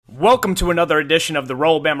Welcome to another edition of the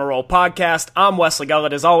Roll Bama Roll podcast. I'm Wesley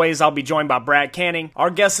Gullett. As always, I'll be joined by Brad Canning.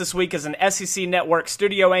 Our guest this week is an SEC Network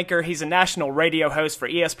studio anchor. He's a national radio host for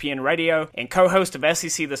ESPN Radio and co-host of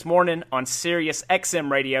SEC This Morning on Sirius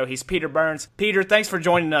XM Radio. He's Peter Burns. Peter, thanks for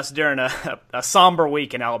joining us during a somber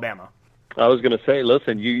week in Alabama. I was going to say,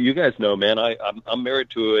 listen, you guys know, man, I'm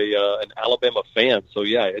married to an Alabama fan, so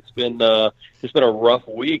yeah, it's been a rough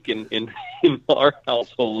week in our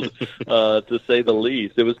household, to say the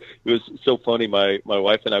least. It was so funny. My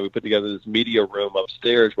wife and I, we put together this media room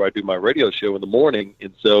upstairs where I do my radio show in the morning,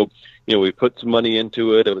 and so we put some money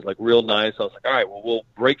into it. It was like real nice. I was like, all right, well, we'll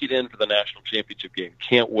break it in for the national championship game.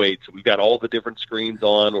 Can't wait. So we've got all the different screens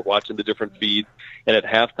on. We're watching the different feeds, and at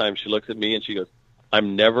halftime, she looks at me and she goes,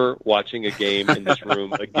 I'm never watching a game in this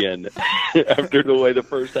room again after the way the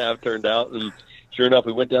first half turned out. And sure enough,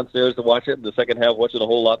 we went downstairs to watch it, and the second half wasn't a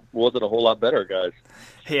whole lot better, guys.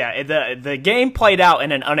 Yeah, the game played out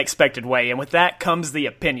in an unexpected way, and with that comes the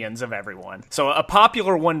opinions of everyone. So a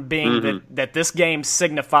popular one being that this game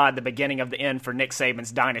signified the beginning of the end for Nick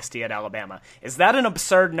Saban's dynasty at Alabama. Is that an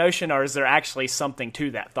absurd notion, or is there actually something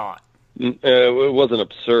to that thought? It wasn't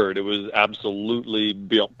absurd. It was absolutely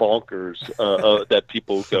bonkers that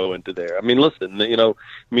people go into there. I mean, listen,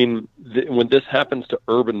 when this happens to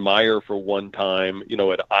Urban Meyer for one time,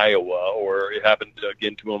 at Iowa, or it happened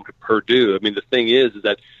again to him at Purdue. I mean, the thing is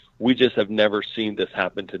that we just have never seen this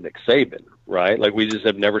happen to Nick Saban, right? Like, we just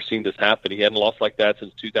have never seen this happen. He hadn't lost like that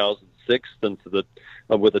since 2006,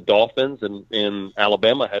 with the Dolphins, and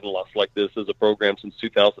Alabama hadn't lost like this as a program since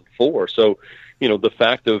 2004. So, the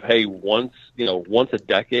fact of, hey, once a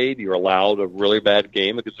decade you're allowed a really bad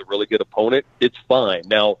game against a really good opponent, it's fine.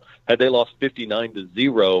 Now, had they lost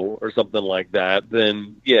 59-0 or something like that,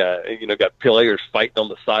 then yeah, got players fighting on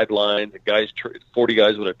the sidelines, and 40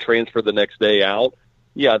 guys would have transferred the next day out.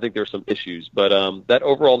 Yeah, I think there's some issues, but that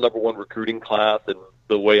overall number one recruiting class and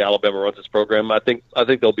the way Alabama runs its program, I think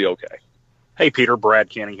they'll be okay. Hey, Peter, Brad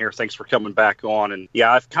Canning here. Thanks for coming back on. And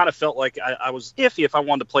yeah, I've kind of felt like I was iffy if I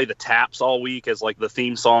wanted to play the Taps all week as like the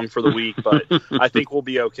theme song for the week, but I think we'll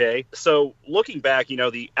be okay. So looking back,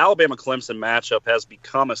 the Alabama-Clemson matchup has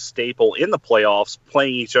become a staple in the playoffs,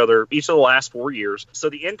 playing each other each of the last 4 years. So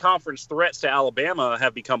the in-conference threats to Alabama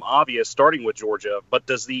have become obvious, starting with Georgia. But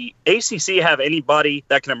does the ACC have anybody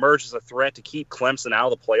that can emerge as a threat to keep Clemson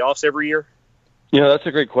out of the playoffs every year? That's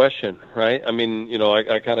a great question, right? I mean,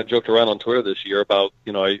 I kind of joked around on Twitter this year about,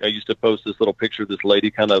 I used to post this little picture of this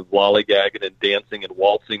lady kind of lollygagging and dancing and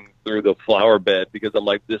waltzing through the flower bed, because I'm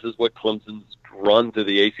like, this is what Clemson's run to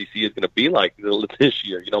the ACC is going to be like this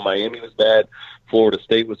year. Miami was bad. Florida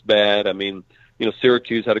State was bad. I mean,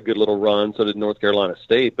 Syracuse had a good little run. So did North Carolina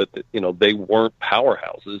State, but they weren't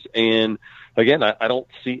powerhouses. And again, I don't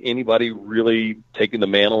see anybody really taking the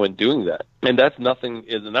mantle and doing that. And that's not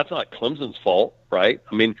Clemson's fault, right?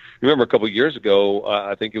 I mean, remember a couple of years ago,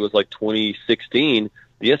 I think it was like 2016,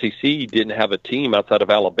 the SEC didn't have a team outside of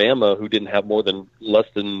Alabama who didn't have less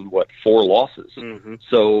than 4 losses. Mm-hmm.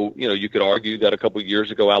 So, you could argue that a couple of years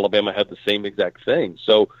ago, Alabama had the same exact thing.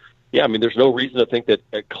 So, yeah, I mean, there's no reason to think that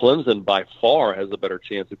Clemson by far has a better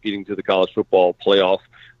chance of getting to the college football playoff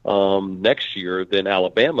next year than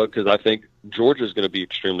Alabama, because I think Georgia's going to be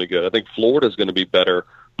extremely good. I think Florida's going to be better.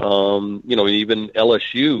 Even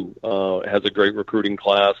LSU has a great recruiting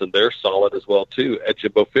class, and they're solid as well, too.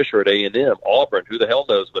 Jimbo Fisher at A&M. Auburn, who the hell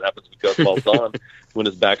knows what happens with Gus Malzahn when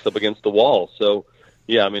his back's up against the wall. So,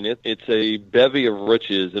 yeah, I mean, it's a bevy of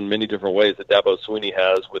riches in many different ways that Dabo Swinney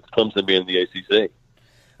has, with Clemson being the ACC.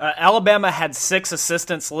 Alabama had 6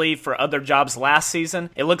 assistants leave for other jobs last season.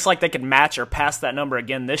 It looks like they could match or pass that number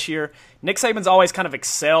again this year. Nick Saban's always kind of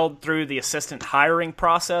excelled through the assistant hiring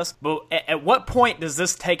process, but at what point does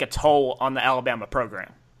this take a toll on the Alabama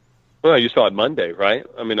program? Well, you saw it Monday, right?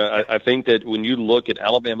 I mean, I think that when you look at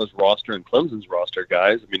Alabama's roster and Clemson's roster,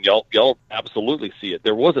 guys, I mean, y'all absolutely see it.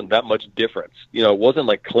 There wasn't that much difference. It wasn't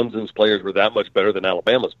like Clemson's players were that much better than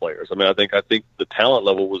Alabama's players. I mean, I think the talent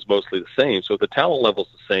level was mostly the same. So if the talent level's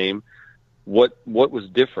the same, what was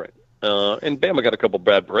different? And Bama got a couple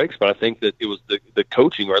bad breaks, but I think that it was the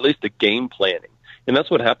coaching, or at least the game planning. And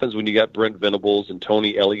that's what happens when you got Brent Venables and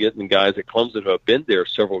Tony Elliott and guys at Clemson who have been there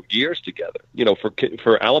several years together.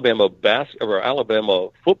 For Alabama Alabama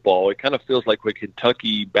football, it kind of feels like what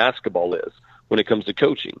Kentucky basketball is when it comes to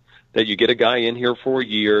coaching. That you get a guy in here for a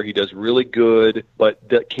year, he does really good, but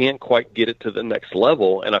that can't quite get it to the next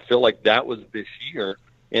level. And I feel like that was this year.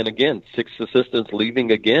 And again, 6 assistants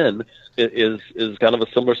leaving again is kind of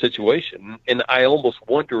a similar situation. And I almost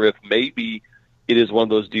wonder if maybe it is one of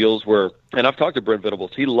those deals where, and I've talked to Brent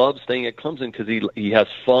Venables, he loves staying at Clemson because he has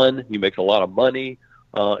fun, he makes a lot of money,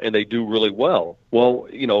 and they do really well. Well,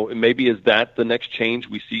 maybe is that the next change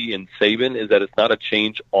we see in Saban, is that it's not a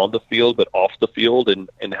change on the field but off the field,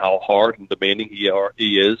 and how hard and demanding he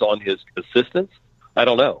is on his assistants? I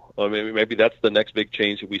don't know. I mean, maybe that's the next big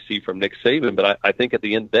change that we see from Nick Saban, but I think at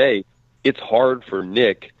the end of the day, it's hard for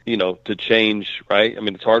Nick, to change, right? I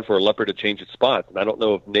mean, it's hard for a leopard to change its spots. And I don't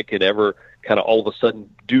know if Nick can ever kind of all of a sudden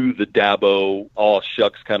do the Dabo, oh,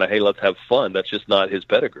 shucks, kind of, hey, let's have fun. That's just not his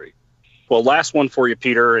pedigree. Well, last one for you,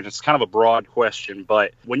 Peter, and it's kind of a broad question,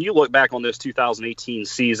 but when you look back on this 2018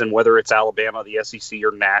 season, whether it's Alabama, the SEC,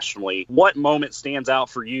 or nationally, what moment stands out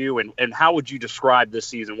for you, and how would you describe this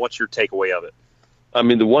season? What's your takeaway of it? I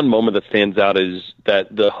mean, the one moment that stands out is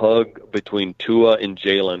that the hug between Tua and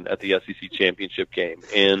Jalen at the SEC championship game,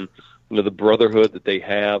 and the brotherhood that they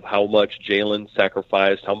have, how much Jalen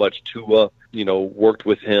sacrificed, how much Tua, worked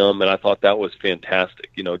with him, and I thought that was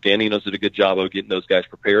fantastic. Danny knows did a good job of getting those guys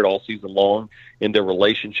prepared all season long, and their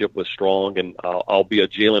relationship was strong. And I'll be a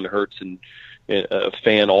Jalen Hurts and a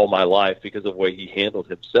fan all my life because of the way he handled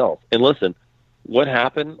himself. And listen, what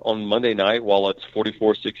happened on Monday night, while it's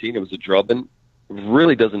 44-16, it was a drubbing,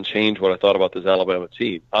 really doesn't change what I thought about this Alabama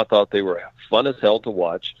team. I thought they were fun as hell to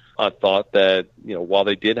watch. I thought that, while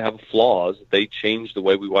they did have flaws, they changed the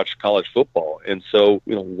way we watch college football. And so,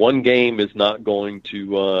 one game is not going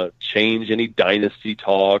to change any dynasty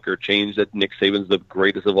talk or change that Nick Saban's the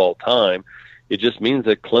greatest of all time. It just means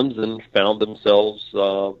that Clemson found themselves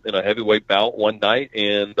in a heavyweight bout one night,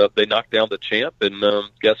 and they knocked down the champ. And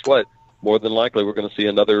guess what? More than likely, we're going to see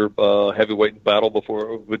another heavyweight battle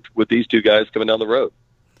with these two guys coming down the road.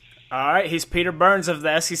 All right, he's Peter Burns of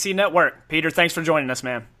the SEC Network. Peter, thanks for joining us,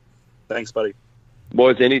 man. Thanks, buddy.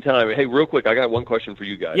 Boys, anytime. Hey, real quick, I got one question for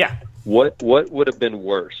you guys. Yeah. What would have been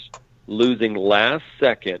worse, losing last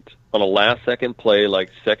second on a last second play like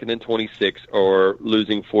 2nd and 26, or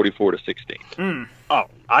losing 44-16? Oh,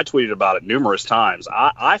 I tweeted about it numerous times.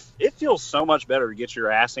 It feels so much better to get your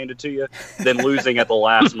ass handed to you than losing at the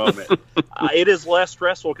last moment. It is less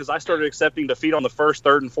stressful because I started accepting defeat on the first,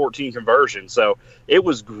 3rd, and 14 conversion. So it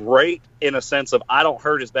was great in a sense of I don't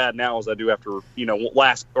hurt as bad now as I do after,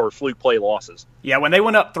 last or fluke play losses. Yeah, when they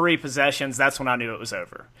went up 3 possessions, that's when I knew it was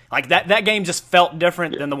over. Like that game just felt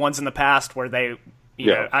different than the ones in the past where they,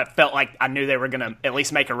 I felt like I knew they were going to at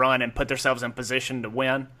least make a run and put themselves in position to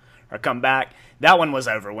win or come back. That one was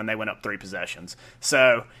over when they went up 3 possessions.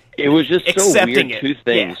 So it was just so weird. It. Two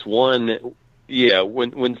things. Yeah.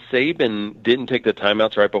 One, when Saban didn't take the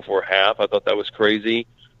timeouts right before half, I thought that was crazy.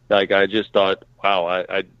 Like, I just thought, wow,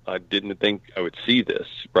 I didn't think I would see this,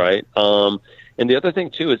 right? And the other thing,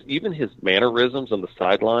 too, is even his mannerisms on the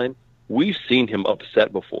sideline, we've seen him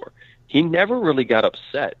upset before. He never really got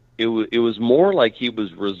upset. It was more like he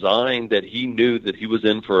was resigned, that he knew that he was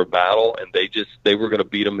in for a battle, and they were going to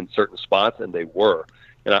beat him in certain spots, and they were.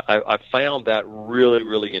 And I found that really,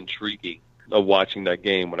 really intriguing of watching that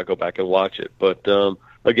game when I go back and watch it. But,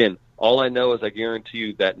 again, all I know is I guarantee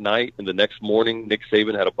you that night and the next morning, Nick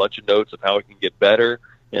Saban had a bunch of notes of how he can get better,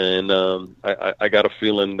 and I got a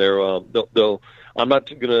feeling they'll I'm not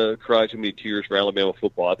going to cry too many tears for Alabama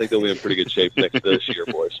football. I think they'll be in pretty good shape this year,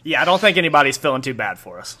 boys. Yeah, I don't think anybody's feeling too bad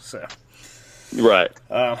for us. So, right.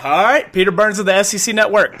 All right, Peter Burns of the SEC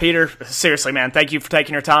Network. Peter, seriously, man, thank you for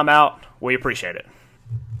taking your time out. We appreciate it.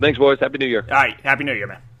 Thanks, boys. Happy New Year. All right, Happy New Year,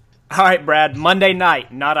 man. All right, Brad, Monday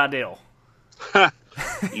night, not ideal.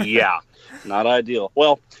 Yeah, not ideal.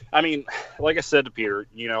 Well, I mean, like I said to Peter,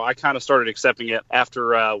 I kind of started accepting it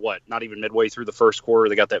after, not even midway through the first quarter.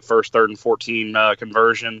 They got that first 3rd and 14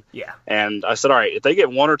 conversion. Yeah. And I said, all right, if they get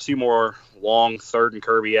 1 or 2 more long 3rd and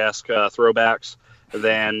Kirby-esque throwbacks,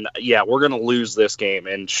 then, yeah, we're going to lose this game.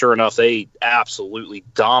 And sure enough, they absolutely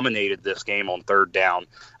dominated this game on 3rd down.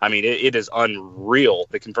 I mean, it is unreal,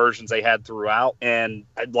 the conversions they had throughout. And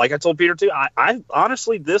like I told Peter, too, I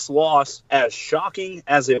honestly, this loss, as shocking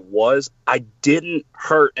as it was, I didn't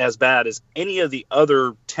hurt as bad as any of the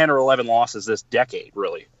other 10 or 11 losses this decade,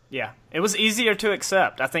 really. Yeah, it was easier to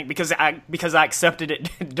accept, I think, because I accepted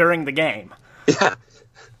it during the game. Yeah.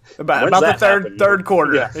 About the third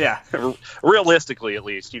quarter. Yeah. Realistically, at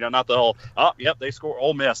least, not the whole, they scored,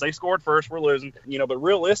 Ole Miss, they scored first, we're losing, but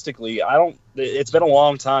realistically, it's been a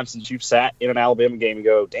long time since you've sat in an Alabama game and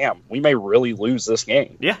go, damn, we may really lose this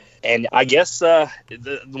game. Yeah. And I guess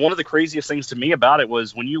one of the craziest things to me about it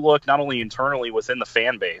was when you look not only internally within the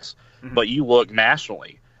fan base, but you look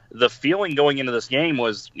nationally. The feeling going into this game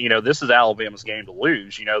was, this is Alabama's game to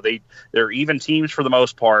lose. They're even teams for the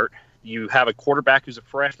most part. You have a quarterback who's a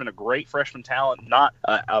freshman, a great freshman talent, not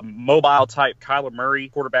a mobile type Kyler Murray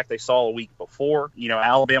quarterback they saw a week before.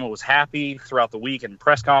 Alabama was happy throughout the week and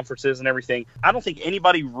press conferences and everything. I don't think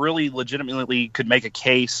anybody really legitimately could make a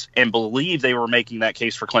case and believe they were making that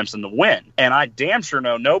case for Clemson to win. And I damn sure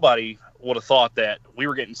know nobody would have thought that we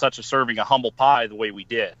were getting such a serving of humble pie the way we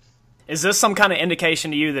did. Is this some kind of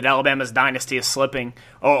indication to you that Alabama's dynasty is slipping,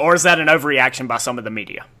 or is that an overreaction by some of the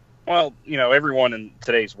media? Well, everyone in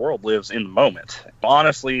today's world lives in the moment.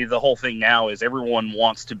 Honestly, the whole thing now is everyone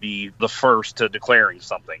wants to be the first to declaring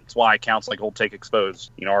something. That's why accounts like Old Take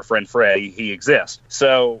Exposed, our friend Fred, he exists.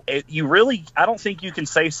 So I don't think you can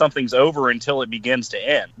say something's over until it begins to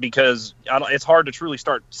end, because it's hard to truly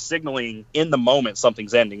start signaling in the moment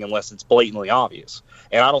something's ending unless it's blatantly obvious.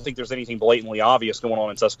 And I don't think there's anything blatantly obvious going on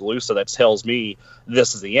in Tuscaloosa that tells me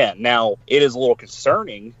this is the end. Now, it is a little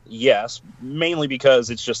concerning, yes, mainly because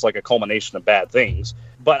it's just like a culmination of bad things.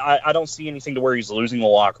 But I don't see anything to where he's losing the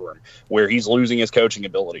locker room, where he's losing his coaching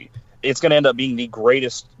ability. It's going to end up being the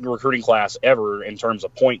greatest recruiting class ever in terms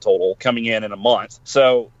of point total coming in a month.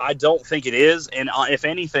 So I don't think it is. And if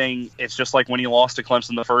anything, it's just like when he lost to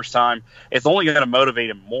Clemson the first time. It's only going to motivate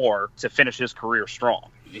him more to finish his career strong.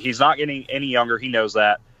 He's not getting any younger. He knows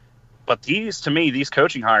that. But these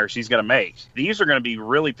coaching hires he's going to make, these are going to be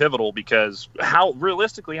really pivotal, because how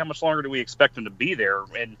much longer do we expect him to be there?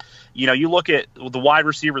 And, you look at the wide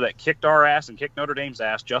receiver that kicked our ass and kicked Notre Dame's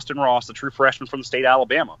ass, Justin Ross, the true freshman from the state of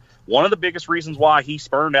Alabama. One of the biggest reasons why he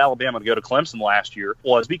spurned Alabama to go to Clemson last year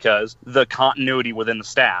was because the continuity within the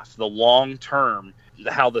staff, the long-term,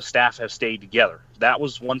 how the staff have stayed together. That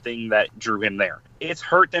was one thing that drew him there. It's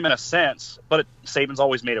hurt them in a sense, but Saban's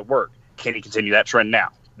always made it work. Can he continue that trend now?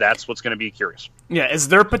 That's what's going to be curious. Yeah, is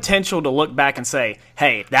there potential to look back and say,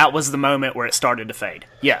 hey, that was the moment where it started to fade?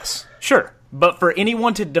 Yes, sure. But for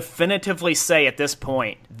anyone to definitively say at this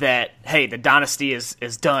point that, hey, the dynasty is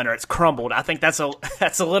done or it's crumbled, I think that's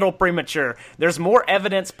a little premature. There's more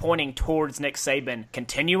evidence pointing towards Nick Saban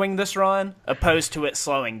continuing this run opposed to it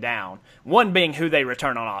slowing down. One being who they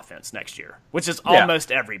return on offense next year, which is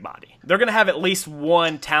almost everybody. They're going to have at least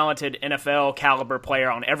one talented NFL caliber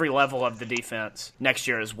player on every level of the defense next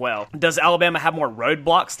year as well. Does Alabama have more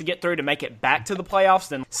roadblocks to get through to make it back to the playoffs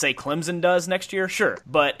than, say, Clemson does next year? Sure.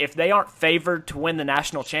 But if they aren't favored to win the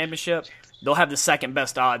national championship, they'll have the second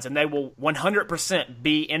best odds, and they will 100%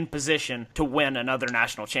 be in position to win another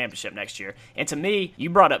national championship next year. And to me, you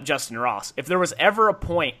brought up Justin Ross. If there was ever a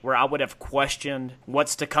point where I would have questioned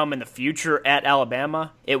what's to come in the future at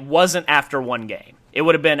Alabama, it wasn't after one game. It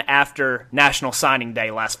would have been after National Signing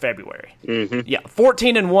Day last February. Mm-hmm. Yeah,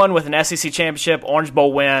 14-1 with an SEC championship, Orange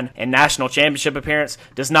Bowl win, and national championship appearance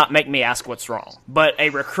does not make me ask what's wrong. But a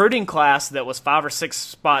recruiting class that was 5 or 6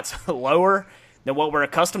 spots lower than what we're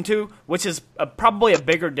accustomed to, which is probably a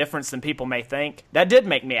bigger difference than people may think, that did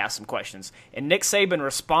make me ask some questions. And Nick Saban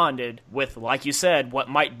responded with, like you said, what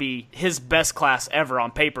might be his best class ever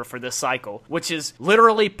on paper for this cycle, which is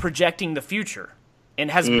literally projecting the future. And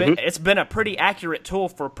it's been a pretty accurate tool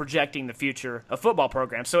for projecting the future of football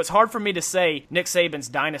programs. So it's hard for me to say Nick Saban's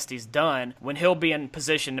dynasty's done when he'll be in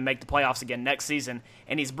position to make the playoffs again next season,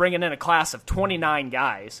 and he's bringing in a class of 29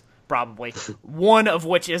 guys, probably, one of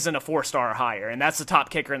which isn't a 4-star or higher, and that's the top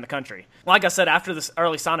kicker in the country. Like I said, after this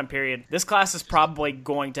early signing period, this class is probably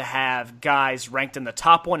going to have guys ranked in the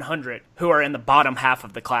top 100 who are in the bottom half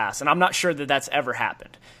of the class, and I'm not sure that that's ever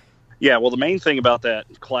happened. Yeah, well, the main thing about that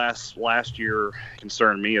class last year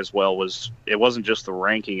concerned me as well was it wasn't just the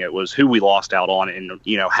ranking, it was who we lost out on and,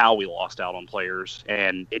 how we lost out on players.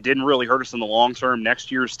 And it didn't really hurt us in the long term.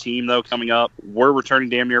 Next year's team, though, coming up, we're returning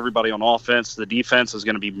damn near everybody on offense. The defense is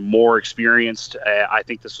going to be more experienced. I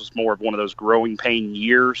think this was more of one of those growing pain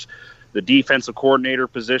years. The defensive coordinator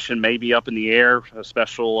position may be up in the air,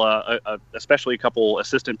 especially a couple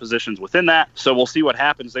assistant positions within that. So we'll see what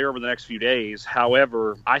happens there over the next few days.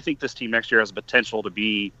 However, I think this team next year has the potential to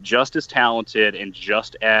be just as talented and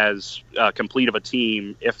just as complete of a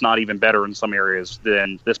team, if not even better in some areas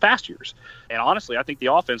than this past year's. And honestly, I think the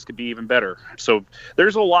offense could be even better. So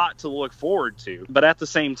there's a lot to look forward to. But at the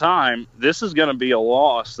same time, this is going to be a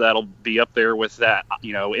loss that'll be up there with that,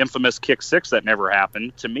 infamous kick 6 that never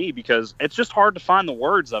happened to me, because it's just hard to find the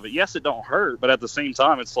words of it. Yes, it don't hurt, but at the same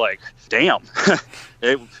time, it's like, damn,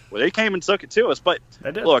 they came and took it to us. But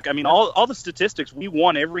look, all the statistics, we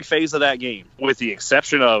won every phase of that game with the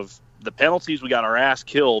exception of the penalties, we got our ass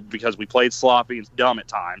killed because we played sloppy and dumb at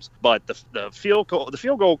times. But the field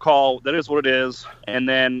goal call, that is what it is. And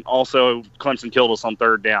then also Clemson killed us on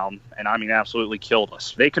third down, and I mean absolutely killed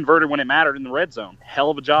us. They converted when it mattered in the red zone. Hell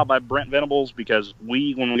of a job by Brent Venables, because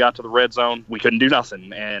when we got to the red zone, we couldn't do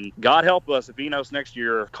nothing. And God help us if Enos next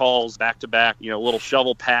year calls back-to-back, little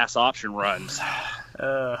shovel pass option runs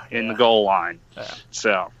in the goal line.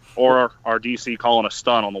 So, or our DC calling a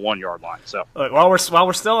stun on the 1 yard line. So, look, while we're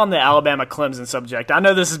still on the Alabama Clemson subject, I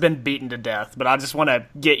know this has been beaten to death, but I just want to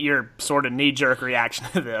get your sort of knee-jerk reaction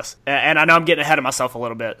to this. And I know I'm getting ahead of myself a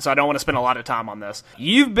little bit, so I don't want to spend a lot of time on this.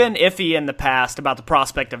 You've been iffy in the past about the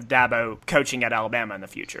prospect of Dabo coaching at Alabama in the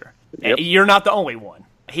future. Yep. You're not the only one.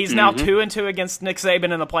 He's now 2-2 against Nick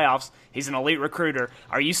Saban in the playoffs. He's an elite recruiter.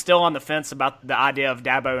 Are you still on the fence about the idea of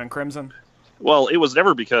Dabo and Crimson? Well, it was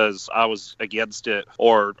never because I was against it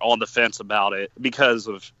or on the fence about it because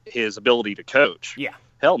of his ability to coach. Yeah.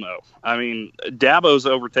 Hell no. I mean, Dabo's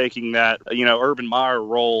overtaking that, Urban Meyer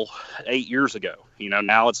role 8 years ago.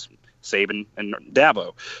 Now it's Saban and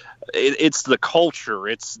Dabo. It's the culture.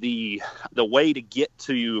 It's the way to get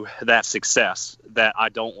to that success that I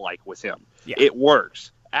don't like with him. Yeah. It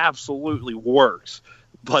works. Absolutely works.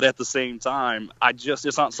 But at the same time,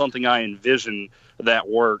 it's not something I envision that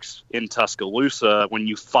works in Tuscaloosa when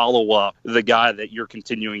you follow up the guy that you're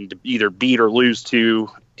continuing to either beat or lose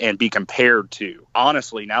to and be compared to.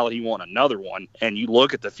 Honestly, now that he won another one and you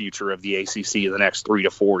look at the future of the ACC in the next 3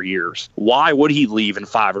 to 4 years, why would he leave in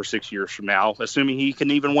 5 or 6 years from now, assuming he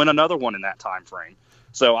can even win another one in that time frame?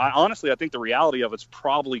 So I think the reality of it's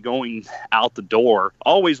probably going out the door.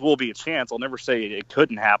 Always will be a chance. I'll never say it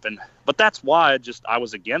couldn't happen, but that's why I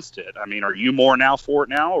was against it. I mean, are you more now for it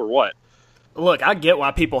now or what? Look, I get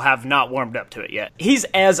why people have not warmed up to it yet. He's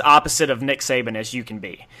as opposite of Nick Saban as you can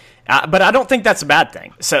be. But I don't think that's a bad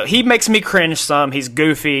thing. So he makes me cringe some. He's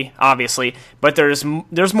goofy, obviously, but there's more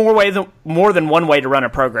than one way to run a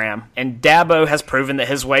program, and Dabo has proven that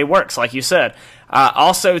his way works, like you said. I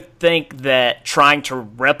also think that trying to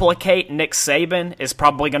replicate Nick Saban is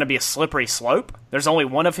probably going to be a slippery slope. There's only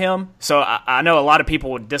one of him, so I know a lot of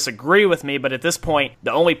people would disagree with me, but at this point,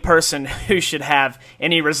 the only person who should have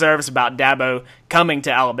any reserves about Dabo coming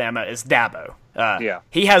to Alabama is Dabo.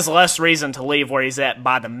 He has less reason to leave where he's at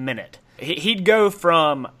by the minute. He'd go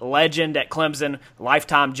from legend at Clemson,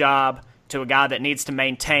 lifetime job, to a guy that needs to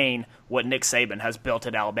maintain what Nick Saban has built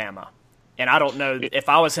at Alabama. And I don't know, if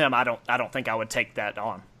I was him, I don't think I would take that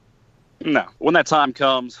on. No. When that time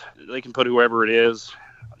comes, they can put whoever it is,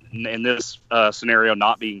 in this scenario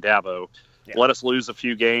not being Dabo, let us lose a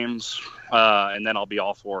few games, and then I'll be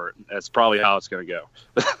all for it. That's probably how it's going to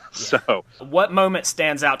go. So, what moment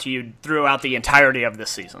stands out to you throughout the entirety of this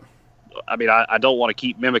season? I mean, I don't want to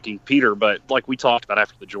keep mimicking Peter, but like we talked about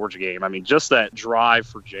after the Georgia game, I mean, just that drive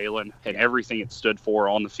for Jalen and everything it stood for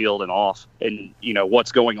on the field and off, and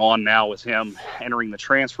what's going on now with him entering the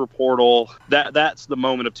transfer portal, that's the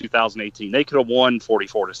moment of 2018. They could have won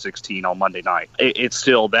 44-16 on Monday night. It's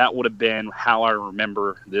still, that would have been how I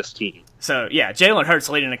remember this team. So, yeah, Jalen Hurts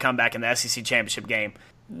leading a comeback in the SEC championship game.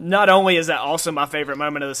 Not only is that also my favorite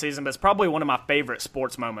moment of the season, but it's probably one of my favorite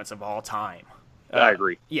sports moments of all time. I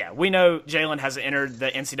agree. Yeah, we know Jalen has entered the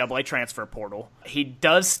NCAA transfer portal. He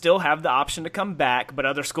does still have the option to come back, but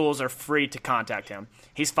other schools are free to contact him.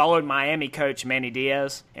 He's followed Miami coach Manny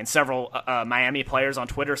Diaz and several Miami players on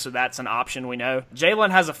Twitter, so that's an option we know. Jalen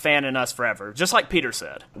has a fan in us forever, just like Peter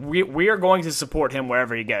said. We are going to support him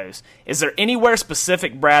wherever he goes. Is there anywhere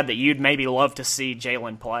specific, Brad, that you'd maybe love to see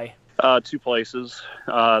Jalen play? 2 places.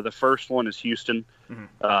 The first one is Houston.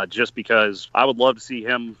 Just because I would love to see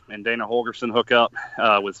him and Dana Holgorsen hook up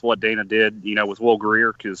with what Dana did, with Will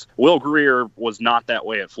Greer, because Will Greer was not that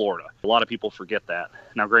way at Florida. A lot of people forget that.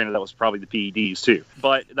 Now, granted, that was probably the PEDs too,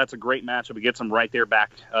 but that's a great matchup. It gets him right there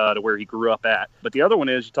back to where he grew up at. But the other one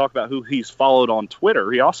is, you talk about who he's followed on Twitter.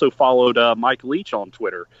 He also followed Mike Leach on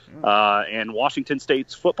Twitter, and Washington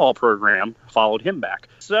State's football program followed him back.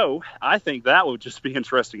 So I think that would just be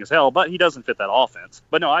interesting as hell, but he doesn't fit that offense.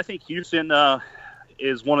 But no, I think Houston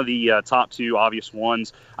is one of the top 2 obvious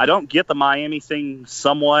ones. I don't get the Miami thing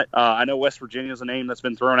somewhat. I know West Virginia is a name that's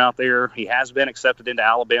been thrown out there. He has been accepted into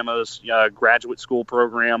Alabama's graduate school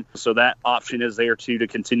program, so that option is there too to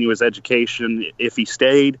continue his education if he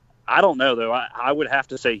stayed. I don't know, though. I would have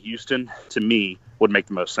to say Houston, to me, would make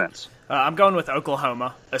the most sense. I'm going with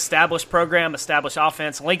Oklahoma. Established program, established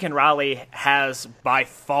offense. Lincoln Riley has by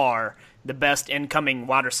far the best incoming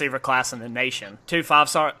wide receiver class in the nation. 2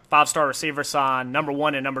 five-star receivers signed, number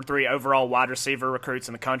 1 and number 3 overall wide receiver recruits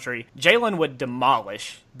in the country. Jalen would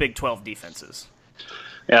demolish Big 12 defenses.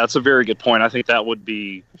 Yeah, that's a very good point. I think that would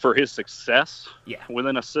be for his success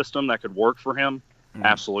within a system that could work for him. Mm-hmm.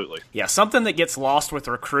 Absolutely. Yeah, something that gets lost with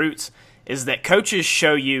recruits is that coaches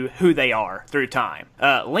show you who they are through time.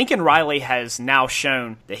 Lincoln Riley has now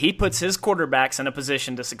shown that he puts his quarterbacks in a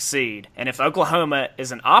position to succeed, and if Oklahoma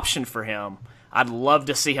is an option for him, I'd love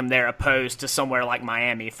to see him there opposed to somewhere like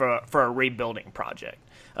Miami for a rebuilding project.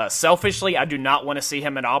 Selfishly, I do not want to see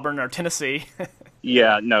him at Auburn or Tennessee.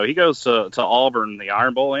 Yeah, no, he goes to Auburn. The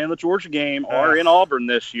Iron Bowl and the Georgia game are in Auburn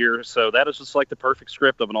this year, so that is just like the perfect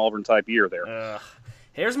script of an Auburn-type year there.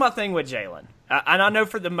 Here's my thing with Jalen. And I know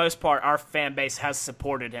for the most part our fan base has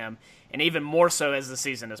supported him, and even more so as the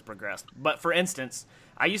season has progressed. But for instance,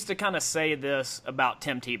 I used to kind of say this about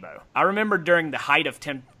Tim Tebow. I remember during the height of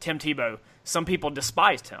Tim Tebow, some people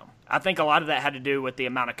despised him. I think a lot of that had to do with the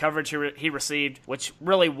amount of coverage he received, which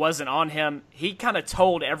really wasn't on him. He kind of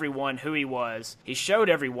told everyone who he was. He showed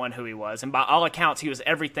everyone who he was, and by all accounts, he was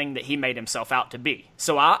everything that he made himself out to be.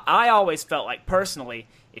 So I always felt like, personally,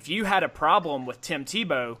 if you had a problem with Tim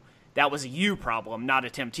Tebow, that was a you problem, not a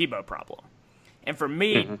Tim Tebow problem. And for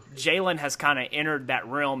me, Jalen has kind of entered that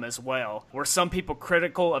realm as well. Were some people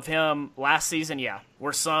critical of him last season? Yeah.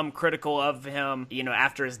 Were some critical of him,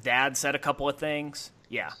 after his dad said a couple of things?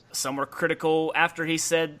 Yeah. Some were critical after he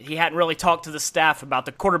said he hadn't really talked to the staff about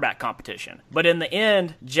the quarterback competition. But in the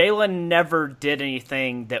end, Jalen never did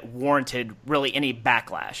anything that warranted really any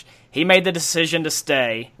backlash. He made the decision to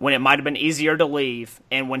stay when it might have been easier to leave,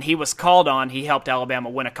 and when he was called on, he helped Alabama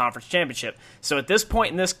win a conference championship. So at this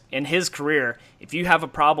point in his career, if you have a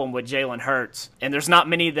problem with Jalen Hurts, and there's not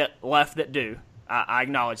many that left that do, I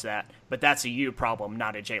acknowledge that, but that's a you problem,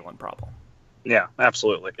 not a Jalen problem. Yeah,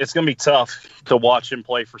 absolutely. It's going to be tough to watch him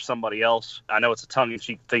play for somebody else. I know it's a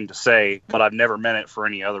tongue-in-cheek thing to say, but I've never meant it for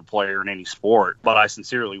any other player in any sport. But I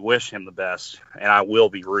sincerely wish him the best, and I will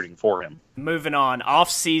be rooting for him. Moving on,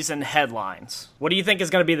 off-season headlines. What do you think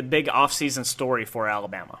is going to be the big off-season story for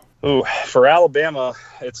Alabama? Ooh, for Alabama,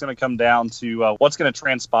 it's going to come down to what's going to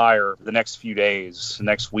transpire the next few days,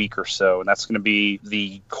 next week or so. And that's going to be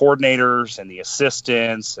the coordinators and the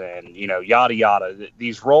assistants and, yada, yada.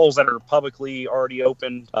 These roles that are publicly already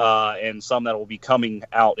open and some that will be coming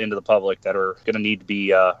out into the public that are going to need to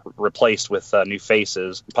be replaced with new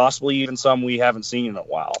faces, possibly even some we haven't seen in a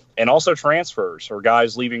while. And also transfers or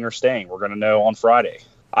guys leaving or staying. We're going to know on Friday.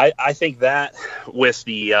 I think that with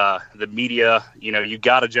the media, you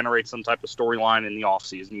got to generate some type of storyline in the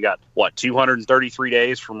offseason. You got, 233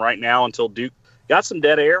 days from right now until Duke. Got some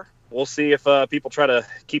dead air. We'll see if people try to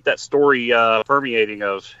keep that story permeating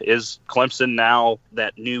of, is Clemson now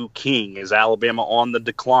that new king? Is Alabama on the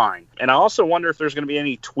decline? And I also wonder if there's going to be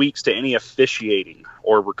any tweaks to any officiating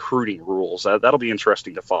or recruiting rules. That'll be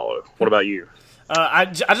interesting to follow. What about you? I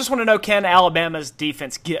just want to know, can Alabama's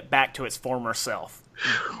defense get back to its former self?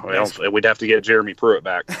 Well, we'd have to get Jeremy Pruitt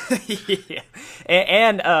back. Yeah.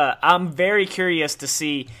 And I'm very curious to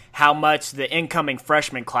see how much the incoming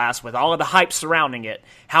freshman class, with all of the hype surrounding it,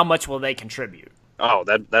 how much will they contribute? Oh,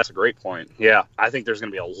 that's a great point. Yeah, I think there's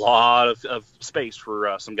going to be a lot of space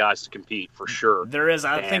for some guys to compete, for sure. There is.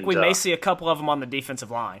 I think we may see a couple of them on the defensive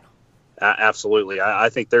line. Absolutely. I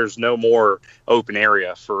think there's no more open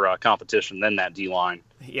area for competition than that D-line.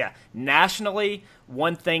 Yeah. Nationally,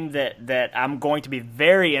 one thing that I'm going to be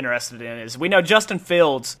very interested in is, we know Justin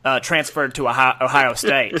Fields transferred to Ohio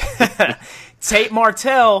State. Tate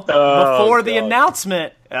Martell, before the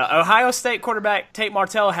announcement, Ohio State quarterback Tate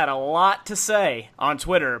Martell had a lot to say on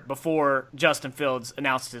Twitter before Justin Fields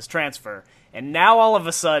announced his transfer. And now all of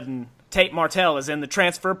a sudden, Tate Martell is in the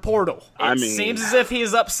transfer portal. It seems as if he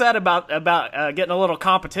is upset about getting a little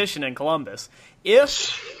competition in Columbus.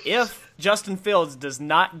 If Justin Fields does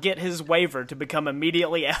not get his waiver to become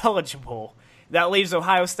immediately eligible, that leaves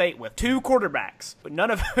Ohio State with two quarterbacks,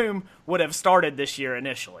 none of whom would have started this year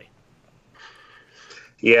initially.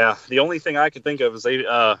 Yeah, the only thing I could think of is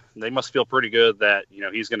they must feel pretty good that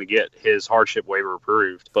he's going to get his hardship waiver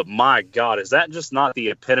approved. But my God, is that just not the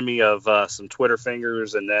epitome of some Twitter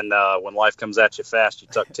fingers? And then when life comes at you fast, you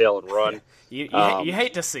tuck tail and run. You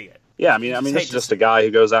hate to see it. Yeah, I mean, this is just a guy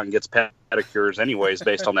who goes out and gets pedicures anyways,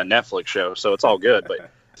 based on that Netflix show. So it's all good.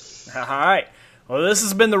 But all right, well, this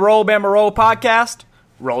has been the Roll Bama Roll podcast.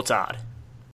 Roll Tide.